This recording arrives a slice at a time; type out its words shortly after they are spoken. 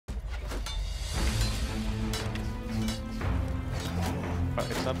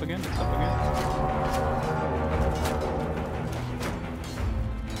It's up again, it's up again.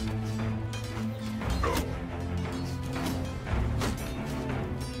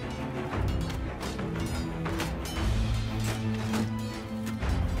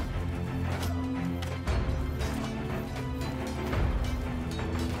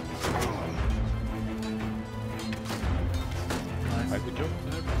 Good job.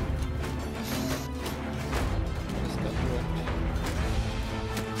 Just got wrecked.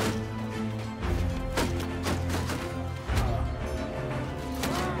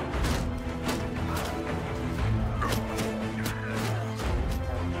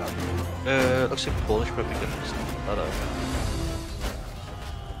 Looks like Polish probably gonna just that out.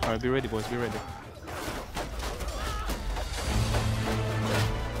 Alright, be ready, boys, be ready.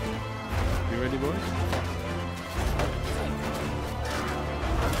 Be ready, boys?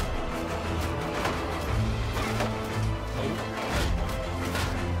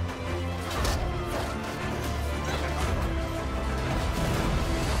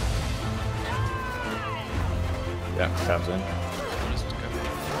 Yeah, taps in.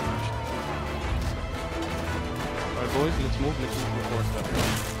 Alright boys, let's move before stuff.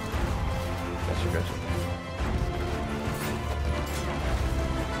 Gotcha.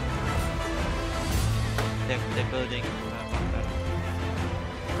 They're building.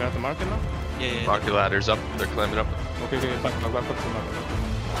 Got the market now? Yeah. Market ladder's up, they're climbing up. Okay, back to the market.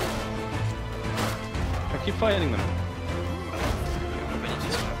 Keep fighting them.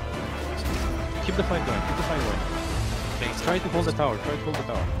 Keep the fight going, Try to hold the tower,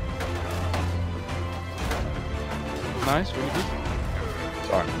 Nice, really good.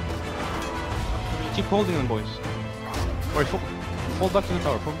 Sorry. Keep holding them, boys. Alright, fall back to the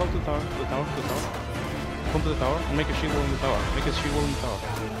tower, Come to the tower, and make a shield wall in the tower.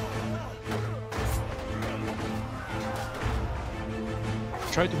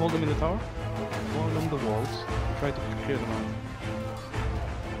 Try to hold them in the tower, go along the walls, and try to clear them out.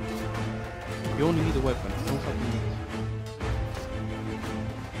 You only need a weapon, no fucking need.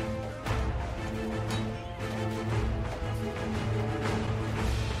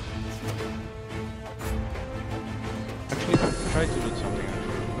 Actually, try to do something,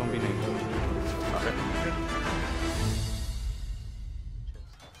 don't be named. Okay.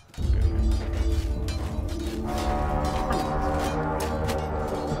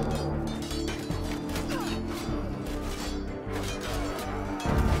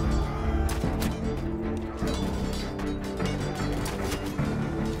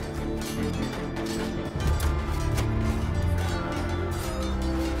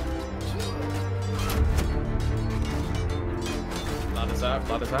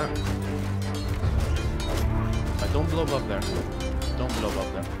 Blood is out. Don't blow up there.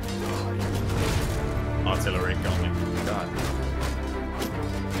 Artillery coming. God.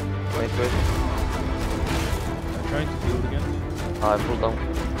 Wait. I'm trying to build again. I pulled down.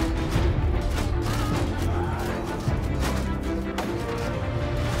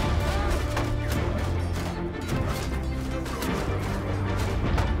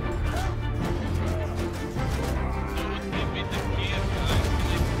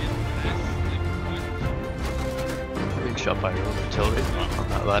 Shot by your own artillery on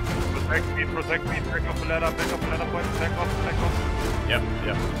that lad. Protect me, back off the ladder point, back off. Yep.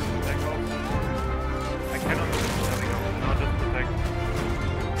 Back off. I cannot do anything else, now just protect.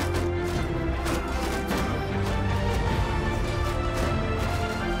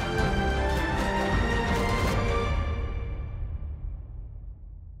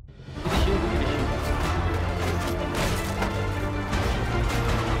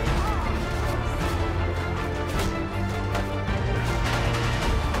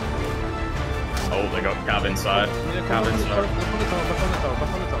 Oh, they got cab inside. Cab inside. Back on the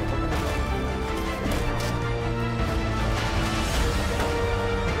tower.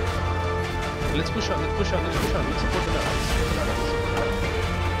 Let's push out, let's support the ladder.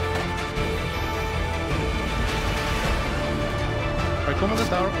 Alright, come on the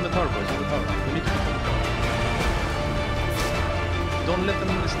tower, boys, on the tower. We need to defend the tower. Don't let them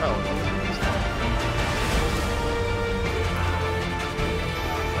in this tower,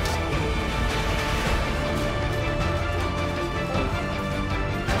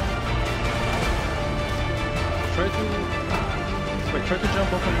 Try to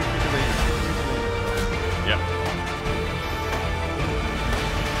jump off and retreat to the Yep.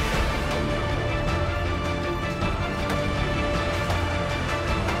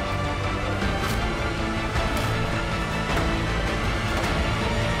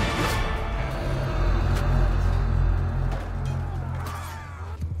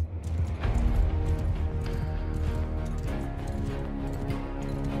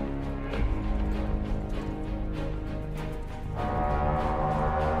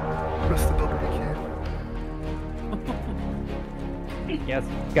 Yes,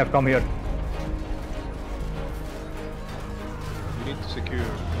 Kev, come here. We need to secure the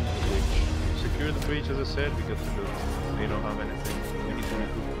breach. Secure the breach, as I said, because they don't have anything. We need to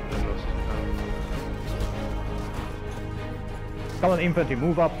recoup the losses we have. Come on, infantry,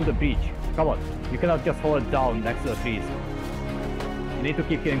 move up to the breach. Come on, you cannot just hold down next to the trees. You need to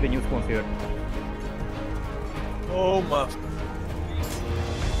keep killing the new spawns here. Oh my.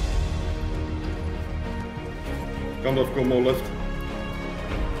 Gandalf, come more left.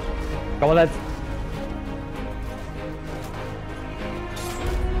 Come on, lads.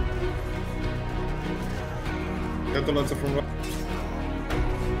 Get the lads from right.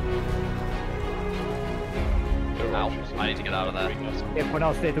 Ow, I need to get out of there. Okay, for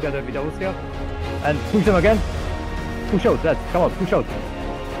now, stay together with those here. And push them again. Push out, lads. Come on, push out.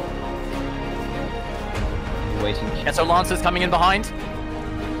 Waiting. Yeah, so Lancers coming in behind.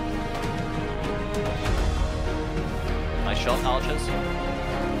 Nice shot, archers.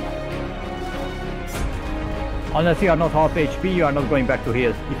 Unless you are not half HP, you are not going back to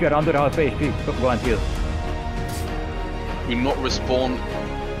heal. If you are under half HP, go and heal. Do not respawn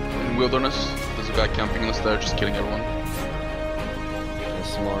in wilderness. There's a guy camping us there, just killing everyone.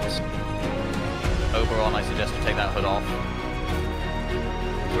 Smart. Oberon, I suggest you take that hood off.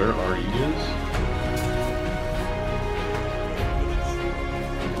 Where are you?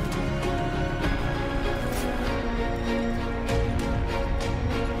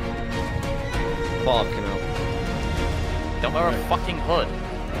 Fucking hell. Don't wear a fucking hood. A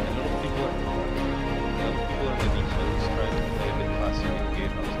lot of people are in the beach hills trying to play a bit faster in the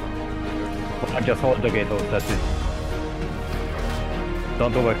gatehouse now. And just hold the gatehouse, that's it.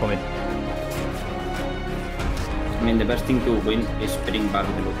 Don't overcommit. I mean, the best thing to win is bring back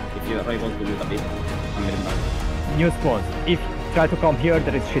the loot. If you are able to loot a bit, and bring back. New spawns. If you try to come here,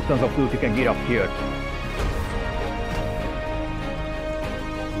 there is shit tons of loot you can get up here.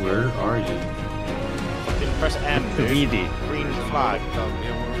 Where are you? Fucking press M, To dude. VD. Green flag.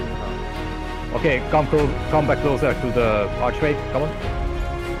 Okay, come back closer to the archway. Come on.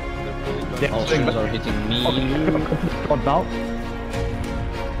 They're All shoes are hitting me. Front now.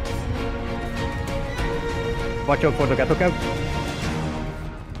 Watch out for the ghetto cab.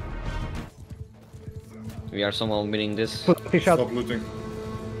 We are somehow winning this. Put fish out. Stop looting.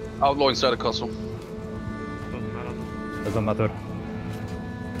 Outlaw inside the castle. Doesn't matter.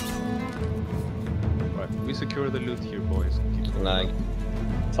 Right, we secure the loot here, boys. Lag.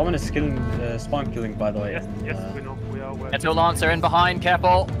 Someone is killing, spawn killing, by the way. Yes, yes, we know. We are aware. Get to Lancer in behind,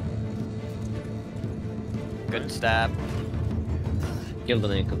 careful. Good stab. Kill the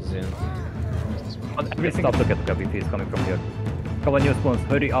nakeds, yeah. Stop the ghetto cab if he's coming from here. Come on, new spawns,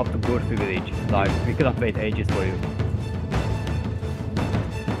 hurry up to Gorfi village. Like, we cannot wait ages for you.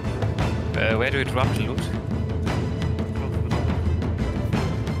 Where do we drop the loot?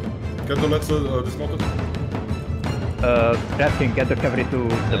 Get the lads dismounted. Red King, get the cavalry to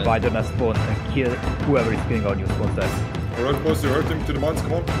the wilderness spawn and kill whoever is killing our new spawns there. Alright, boys, you hurt him to the mines,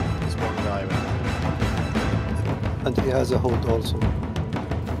 come on. This one guy, man. And he has a hood also.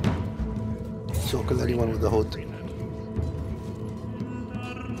 So kill anyone with a hood.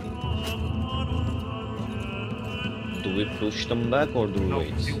 Do we push them back or do we No,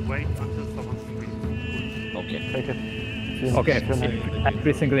 wait? you wait until someone's free. Okay. Okay,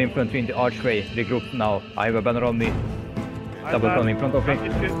 every single infantry in the archway, regroup now. I have a banner on me. Double come in front of me.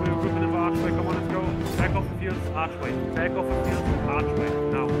 It's good, we're grouping in the archway. Come on, let's go. Back off the fields, archway. Back off the fields, archway.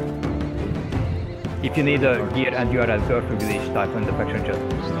 Now. If you need a gear and you are at Gorfi village, type in the faction chat.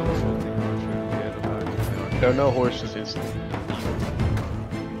 There are no horses in.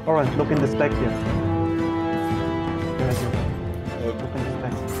 Alright, look in the spec here.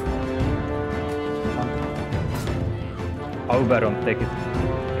 Our Baron, take it.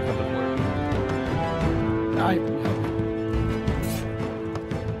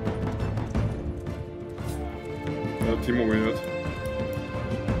 Timo, wait yet.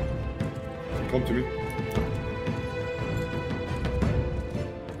 Come to me.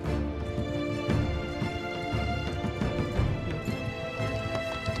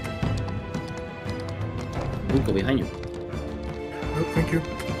 Bunko behind you. Oh, thank you.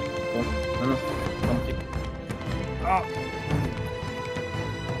 Oh, no, come take. Ah.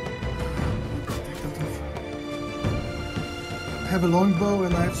 I have a longbow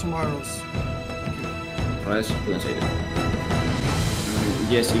and I have some arrows. Right, couldn't say that.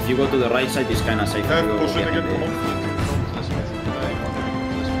 Yes, if you go to the right side, it's kinda safe. Have, You go push it behind again, come on.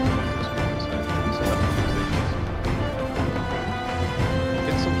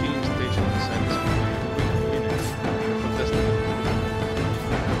 Get some healing station on the side.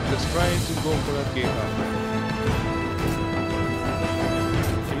 Let's try to go for that gate after.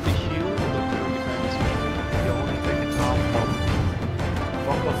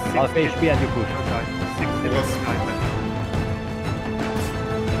 Half HP and you push.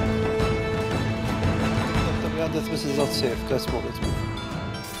 Yeah, this is not safe. Let's move, let's move.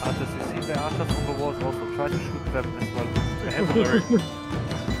 Does you see the archers from the walls also? Try to shoot them as well. They have a alert.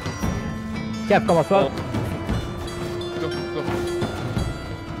 Cap, come as well. Go, go.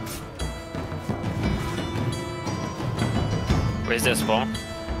 Where's their spawn?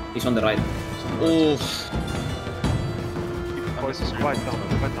 He's on the right. Oh, Boys, right down,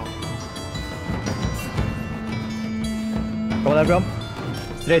 right down. Come on, everyone.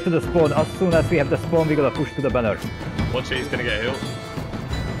 Straight to the spawn. As soon as we have the spawn, we're gonna push to the banner. Watch it, he's gonna get healed.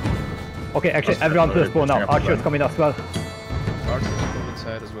 Okay, actually, everyone to the spawn now. Archers coming as well. Archers come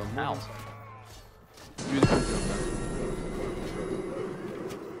inside as well. Ow. Beautiful job, man.